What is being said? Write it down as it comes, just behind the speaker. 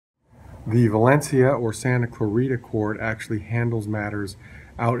The Valencia or Santa Clarita Court actually handles matters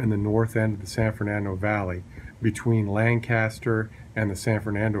out in the north end of the San Fernando Valley between Lancaster and the San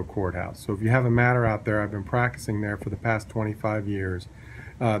Fernando Courthouse. So if you have a matter out there, I've been practicing there for the past 25 years.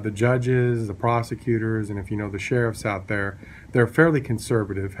 The judges, the prosecutors, and if you know the sheriffs out there, they're fairly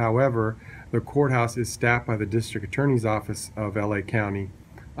conservative. However, the courthouse is staffed by the district attorney's office of LA County,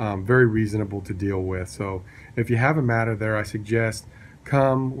 very reasonable to deal with. So if you have a matter there, I suggest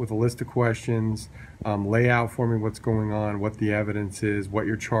come with a list of questions, lay out for me what's going on, what the evidence is, what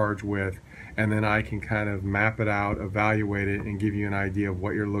you're charged with, and then I can kind of map it out, evaluate it, and give you an idea of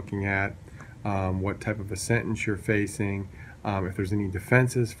what you're looking at, what type of a sentence you're facing, if there's any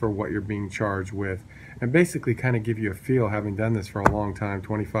defenses for what you're being charged with, and basically kind of give you a feel, having done this for a long time,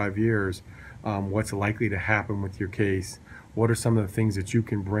 25 years, what's likely to happen with your case. What are some of the things that you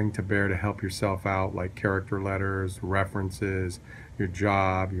can bring to bear to help yourself out, like character letters, references, your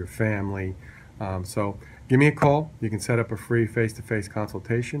job, your family. So give me a call. You can set up a free face-to-face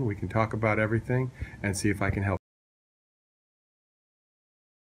consultation. We can talk about everything and see if I can help.